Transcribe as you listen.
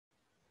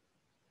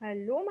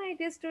Hello my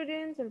dear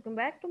students, welcome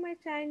back to my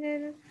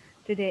channel.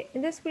 Today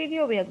in this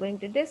video we are going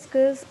to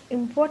discuss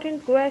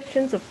important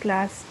questions of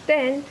class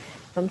 10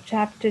 from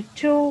chapter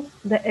 2,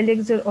 the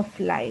elixir of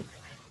life.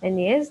 And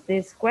yes,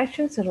 these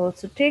questions are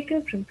also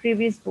taken from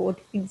previous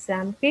board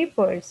exam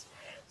papers.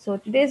 So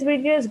today's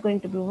video is going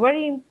to be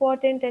very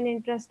important and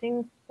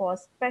interesting for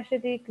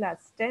especially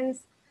class 10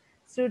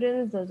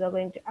 students. Those are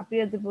going to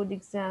appear the board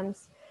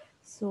exams.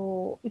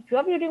 So if you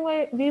are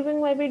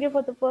viewing my video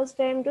for the first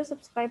time, do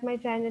subscribe my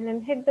channel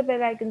and hit the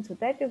bell icon so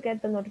that you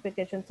get the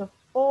notifications of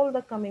all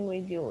the coming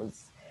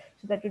videos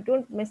so that you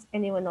don't miss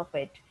any one of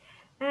it.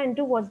 And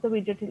do watch the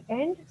video till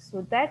end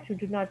so that you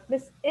do not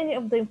miss any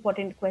of the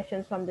important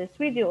questions from this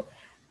video.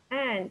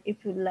 And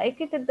if you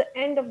like it at the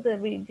end of the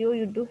video,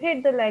 you do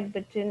hit the like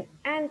button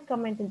and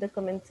comment in the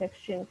comment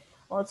section.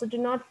 Also, do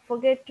not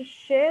forget to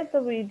share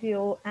the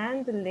video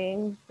and the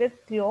link with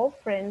your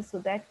friends so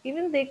that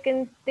even they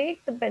can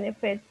take the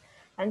benefit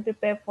and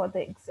prepare for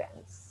the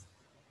exams.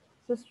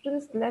 So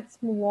students, let's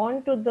move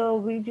on to the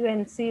video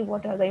and see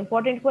what are the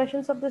important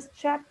questions of this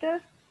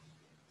chapter.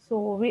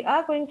 So we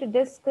are going to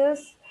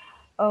discuss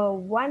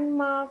 1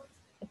 mark,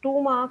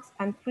 2 marks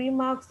and 3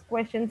 marks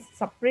questions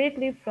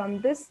separately from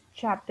this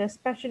chapter,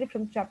 especially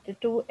from chapter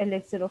 2,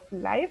 Elixir of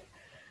Life,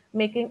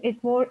 making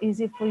it more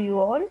easy for you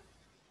all.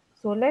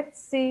 So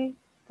let's see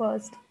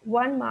first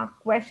 1 mark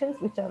questions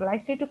which are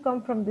likely to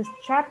come from this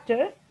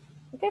chapter.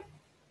 Okay.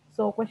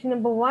 So question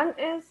number 1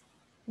 is,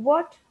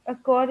 what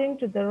according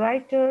to the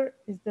writer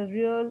is the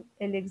real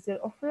elixir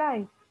of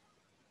life?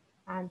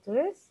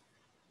 Answer is,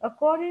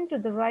 according to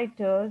the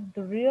writer,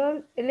 the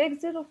real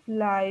elixir of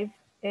life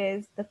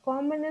is the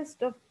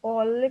commonest of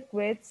all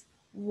liquids,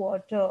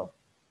 water.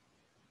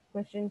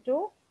 Question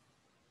 2.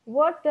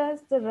 What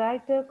does the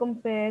writer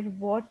compare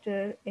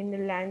water in a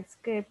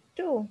landscape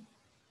to?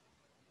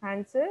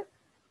 Answer.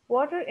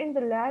 Water in the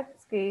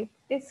landscape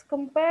is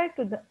compared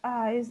to the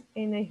eyes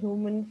in a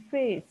human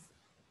face.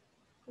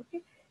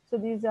 Okay. So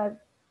these are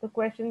the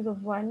questions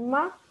of 1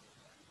 mark.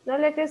 Now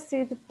let us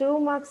see the 2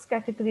 marks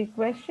category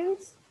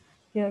questions.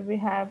 Here we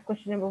have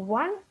question number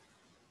 1.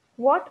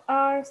 What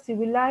are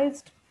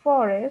civilized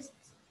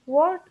forests?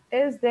 What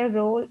is their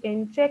role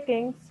in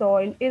checking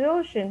soil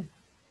erosion?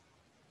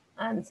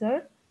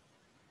 Answer.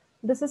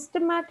 The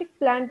systematic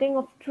planting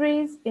of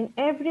trees in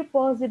every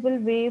possible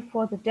way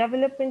for the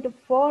development of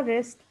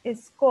forest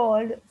is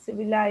called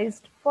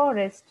civilized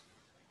forest.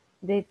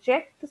 They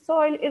check the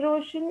soil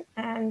erosion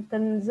and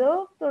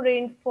conserve the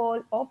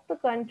rainfall of the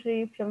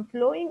country from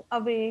flowing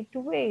away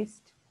to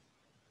waste.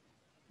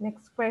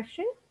 Next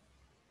question.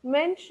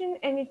 Mention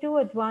any two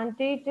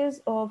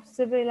advantages of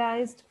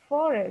civilized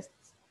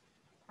forests.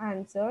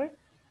 Answer.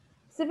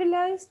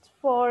 Civilized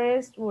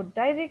forests would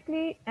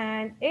directly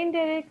and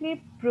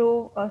indirectly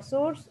prove a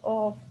source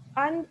of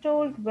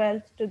untold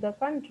wealth to the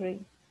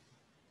country.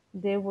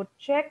 They would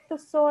check the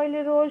soil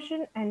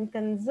erosion and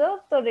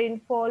conserve the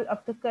rainfall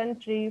of the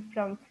country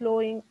from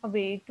flowing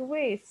away to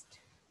waste.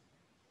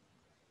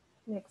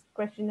 Next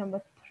question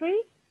number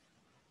 3.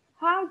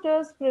 How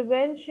does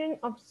prevention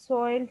of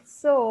soil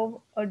serve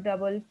a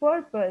double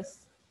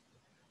purpose?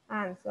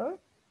 Answer.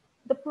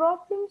 The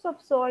problems of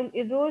soil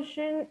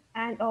erosion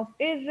and of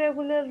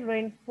irregular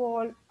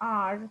rainfall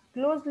are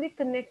closely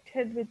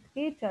connected with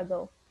each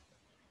other.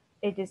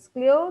 It is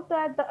clear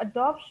that the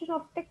adoption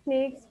of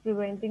techniques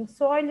preventing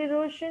soil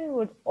erosion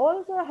would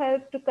also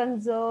help to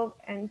conserve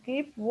and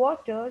keep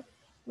water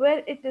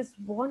where it is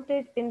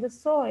wanted in the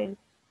soil,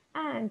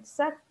 and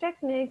such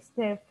techniques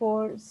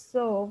therefore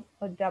serve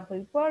a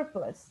double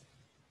purpose.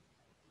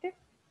 Okay.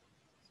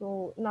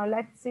 So now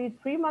let's see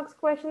 3 marks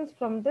questions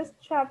from this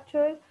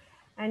chapter.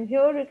 And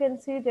here you can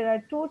see there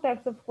are two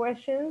types of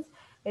questions.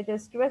 It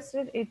is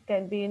twisted. It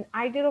can be in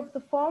either of the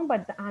form,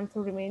 but the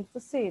answer remains the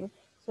same.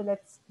 So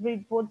let's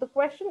read both the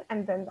question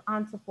and then the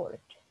answer for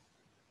it.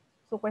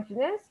 So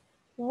question is,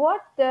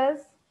 what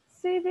does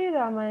C.V.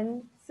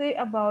 Raman say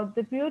about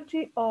the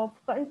beauty of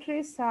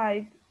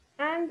countryside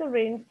and the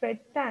rain-fed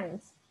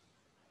tanks?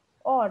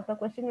 Or the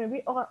question may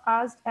be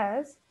asked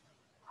as,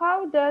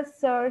 how does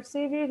Sir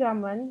C.V.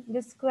 Raman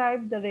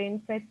describe the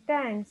rain-fed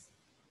tanks?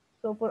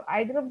 So for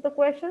either of the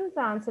questions,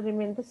 the answer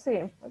remains the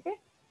same. Okay.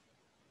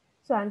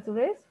 So answer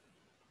is,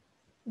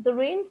 the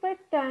rain-fed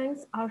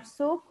tanks are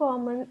so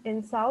common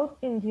in South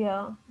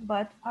India,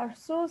 but are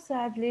so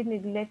sadly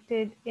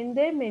neglected in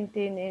their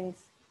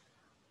maintenance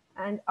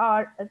and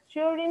are a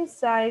cheering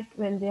sight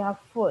when they are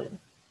full.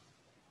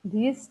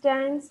 These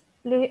tanks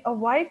play a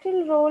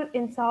vital role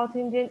in South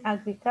Indian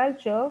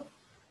agriculture.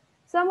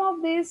 Some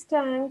of these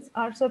tanks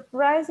are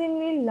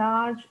surprisingly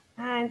large,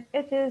 and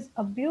it is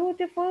a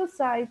beautiful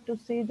sight to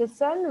see the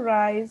sun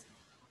rise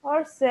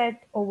or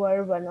set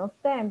over one of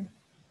them.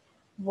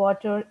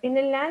 Water in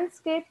a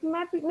landscape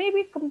may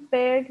be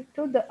compared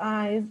to the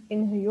eyes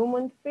in a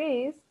human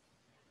face.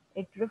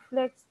 It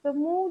reflects the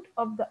mood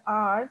of the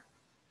hour,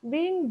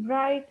 being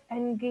bright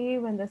and gay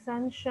when the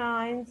sun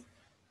shines,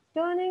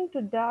 turning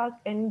to dark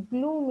and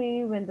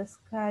gloomy when the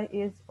sky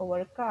is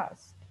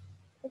overcast.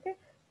 Okay,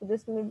 so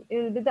this will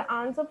be the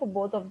answer for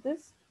both of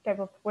these type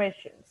of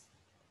questions.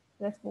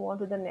 Let's move on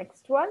to the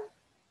next one.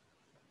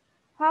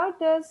 How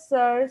does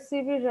Sir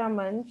C.V.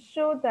 Raman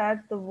show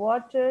that the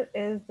water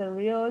is the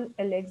real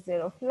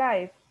elixir of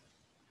life?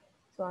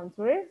 So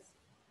answer is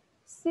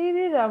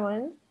C.V.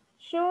 Raman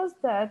shows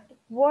that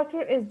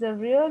water is the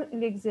real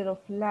elixir of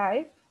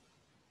life.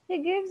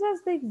 He gives us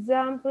the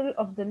example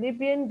of the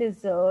Libyan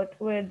desert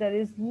where there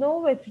is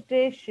no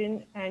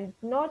vegetation and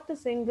not a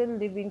single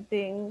living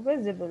thing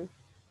visible.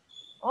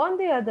 On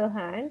the other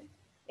hand,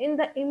 in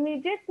the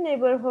immediate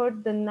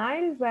neighborhood, the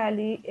Nile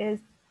Valley is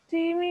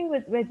teeming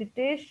with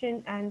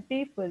vegetation and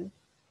people.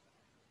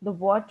 The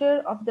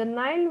water of the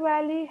Nile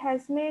Valley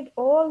has made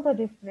all the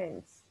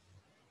difference.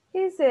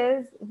 He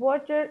says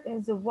water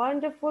is a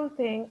wonderful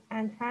thing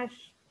and has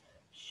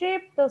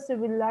shaped the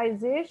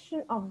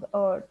civilization of the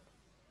earth.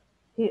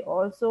 He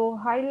also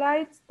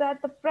highlights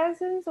that the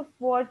presence of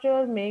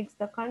water makes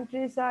the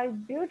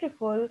countryside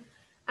beautiful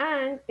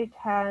and it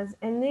has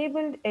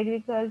enabled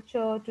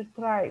agriculture to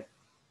thrive.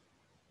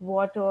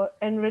 Water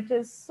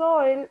enriches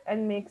soil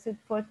and makes it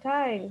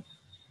fertile.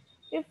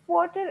 If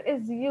water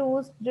is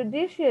used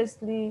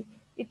judiciously,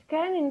 it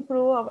can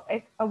improve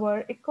our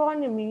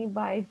economy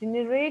by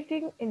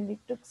generating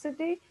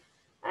electricity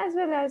as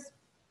well as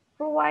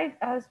provide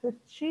us with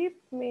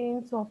cheap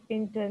means of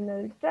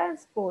internal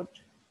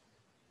transport.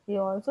 He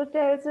also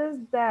tells us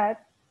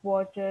that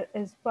water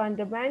is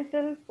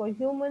fundamental for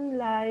human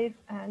life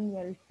and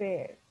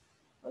welfare.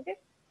 Okay,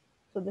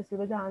 so this will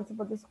be the answer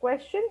for this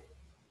question.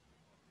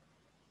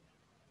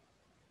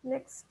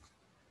 Next,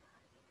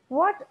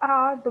 what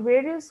are the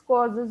various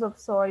causes of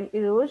soil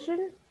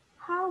erosion?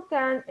 How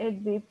can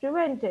it be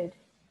prevented?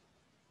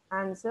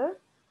 Answer: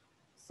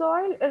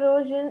 soil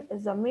erosion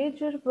is a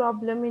major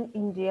problem in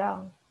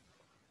India.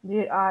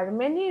 There are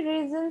many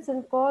reasons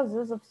and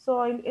causes of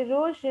soil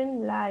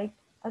erosion, like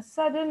a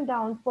sudden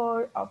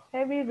downpour of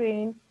heavy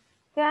rain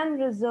can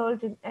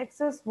result in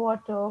excess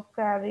water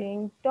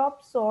carrying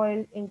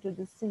topsoil into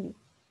the sea.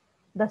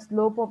 The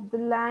slope of the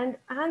land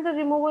and the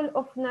removal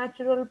of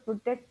natural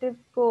protective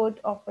coat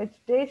of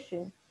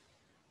vegetation.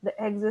 The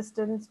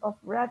existence of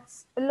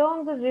ruts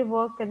along the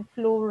river can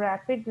flow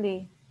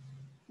rapidly.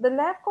 The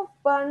lack of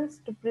bunds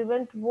to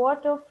prevent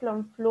water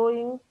from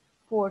flowing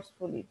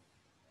forcefully.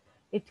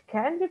 It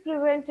can be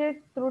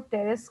prevented through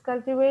terrace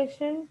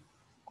cultivation,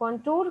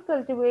 contour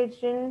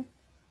cultivation,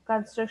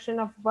 construction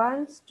of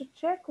bunds to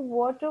check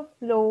water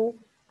flow,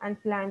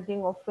 and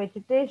planting of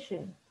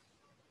vegetation.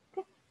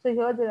 Okay. So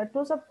here there are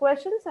two sub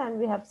questions and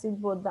we have seen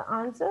both the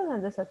answers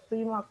and this is a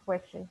 3-mark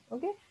question.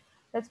 Okay.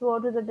 Let's go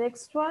on to the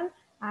next one,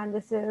 and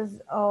this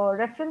is a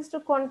reference to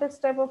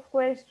context type of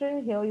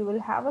question. Here you will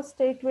have a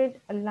statement,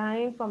 a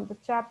line from the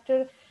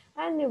chapter,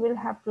 and you will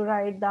have to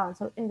write the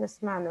answer in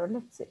this manner.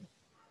 Let's see.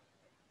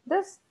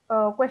 This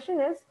question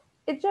is: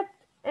 Egypt,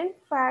 in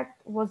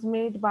fact, was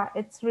made by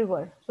its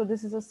river. So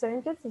this is a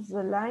sentence, this is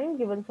a line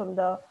given from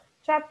the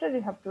chapter,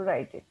 you have to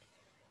write it.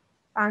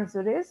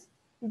 Answer is: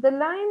 the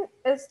line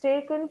is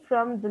taken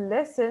from the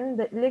lesson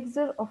The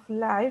Elixir of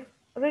Life,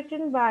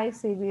 written by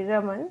C.V.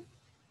 Raman.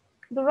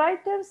 The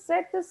writer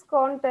set this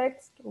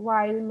context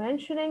while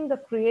mentioning the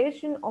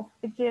creation of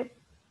Egypt.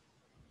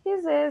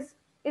 He says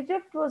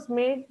Egypt was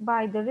made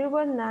by the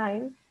river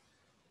Nile.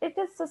 It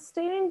is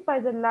sustained by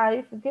the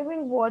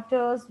life-giving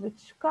waters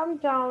which come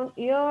down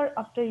year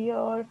after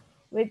year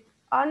with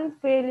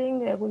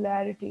unfailing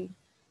regularity.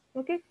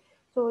 Okay,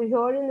 so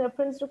here in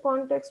reference to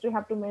context, you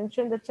have to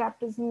mention the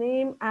chapter's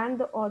name and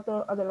the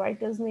author or the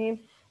writer's name,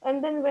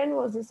 and then when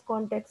was this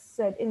context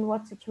said, in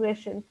what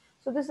situation.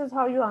 So this is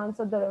how you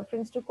answer the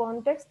reference to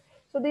context.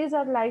 So these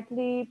are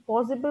likely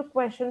possible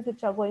questions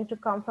which are going to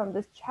come from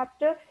this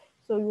chapter.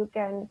 So you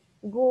can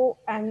go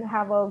and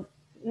have a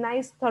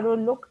nice thorough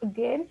look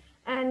again.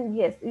 And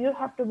yes, you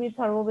have to be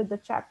thorough with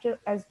the chapter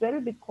as well,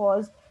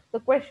 because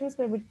the questions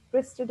may be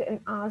twisted and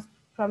asked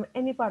from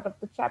any part of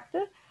the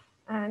chapter,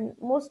 and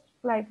most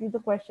likely the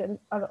questions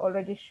are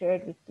already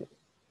shared with you.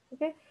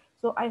 Okay,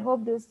 so I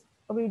hope this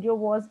video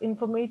was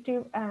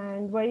informative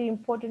and very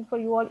important for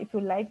you all. If you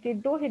liked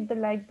it, do hit the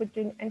like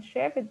button and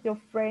share with your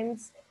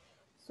friends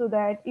so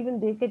that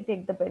even they can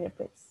take the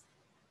benefits.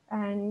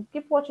 And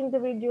keep watching the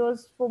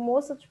videos for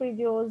more such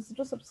videos.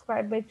 Do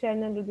subscribe my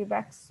channel. We'll be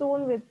back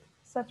soon with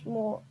such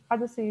more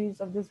other series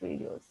of these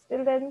videos.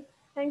 Till then,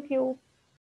 thank you.